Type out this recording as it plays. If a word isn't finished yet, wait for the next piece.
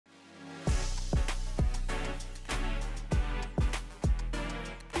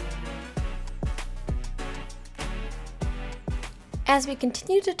As we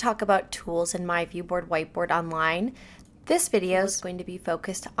continue to talk about tools in myViewBoard Whiteboard Online, this video is going to be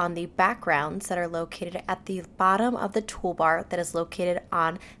focused on the backgrounds that are located at the bottom of the toolbar that is located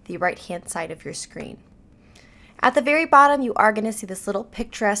on the right-hand side of your screen. At the very bottom, you are going to see this little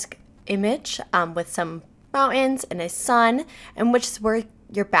picturesque image with some mountains and a sun, and which is where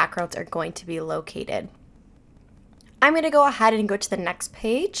your backgrounds are going to be located. I'm going to go ahead and go to the next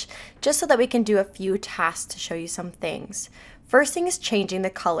page just so that we can do a few tasks to show you some things. First thing is changing the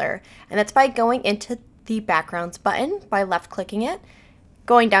color, and that's by going into the backgrounds button by left clicking it,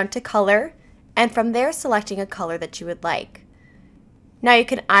 going down to color, and from there selecting a color that you would like. Now you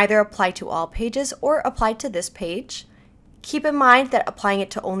can either apply to all pages or apply to this page. Keep in mind that applying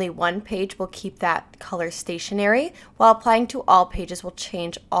it to only one page will keep that color stationary, while applying to all pages will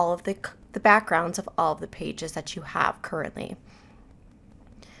change all of the backgrounds of all of the pages that you have currently.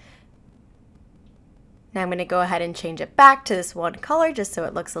 Now I'm going to go ahead and change it back to this one color just so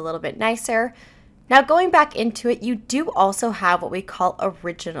it looks a little bit nicer. Now going back into it, you do also have what we call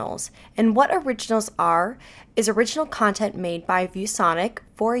originals. And what originals are is original content made by ViewSonic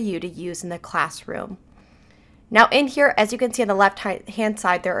for you to use in the classroom. Now in here, as you can see on the left hand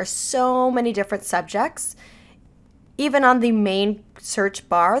side, there are so many different subjects. Even on the main search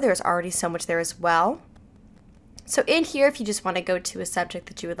bar, there's already so much there as well. So in here, if you just want to go to a subject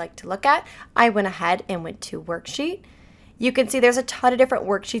that you would like to look at, I went ahead and went to worksheet. You can see there's a ton of different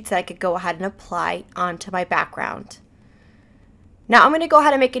worksheets that I could go ahead and apply onto my background. Now I'm going to go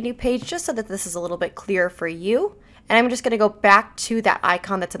ahead and make a new page just so that this is a little bit clearer for you. And I'm just going to go back to that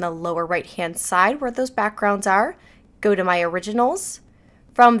icon that's in the lower right hand side where those backgrounds are. Go to my originals.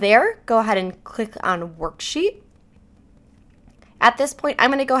 From there, go ahead and click on worksheet. At this point,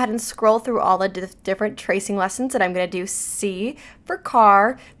 I'm going to go ahead and scroll through all the different tracing lessons, and I'm going to do C for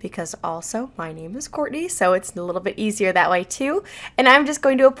car because also my name is Courtney, so it's a little bit easier that way too. And I'm just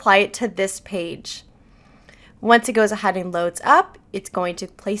going to apply it to this page. Once it goes ahead and loads up, it's going to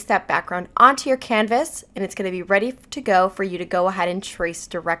place that background onto your canvas, and it's going to be ready to go for you to go ahead and trace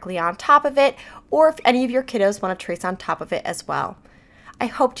directly on top of it, or if any of your kiddos want to trace on top of it as well. I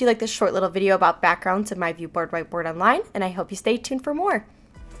hope you liked this short little video about backgrounds in myViewBoard Whiteboard Online, and I hope you stay tuned for more.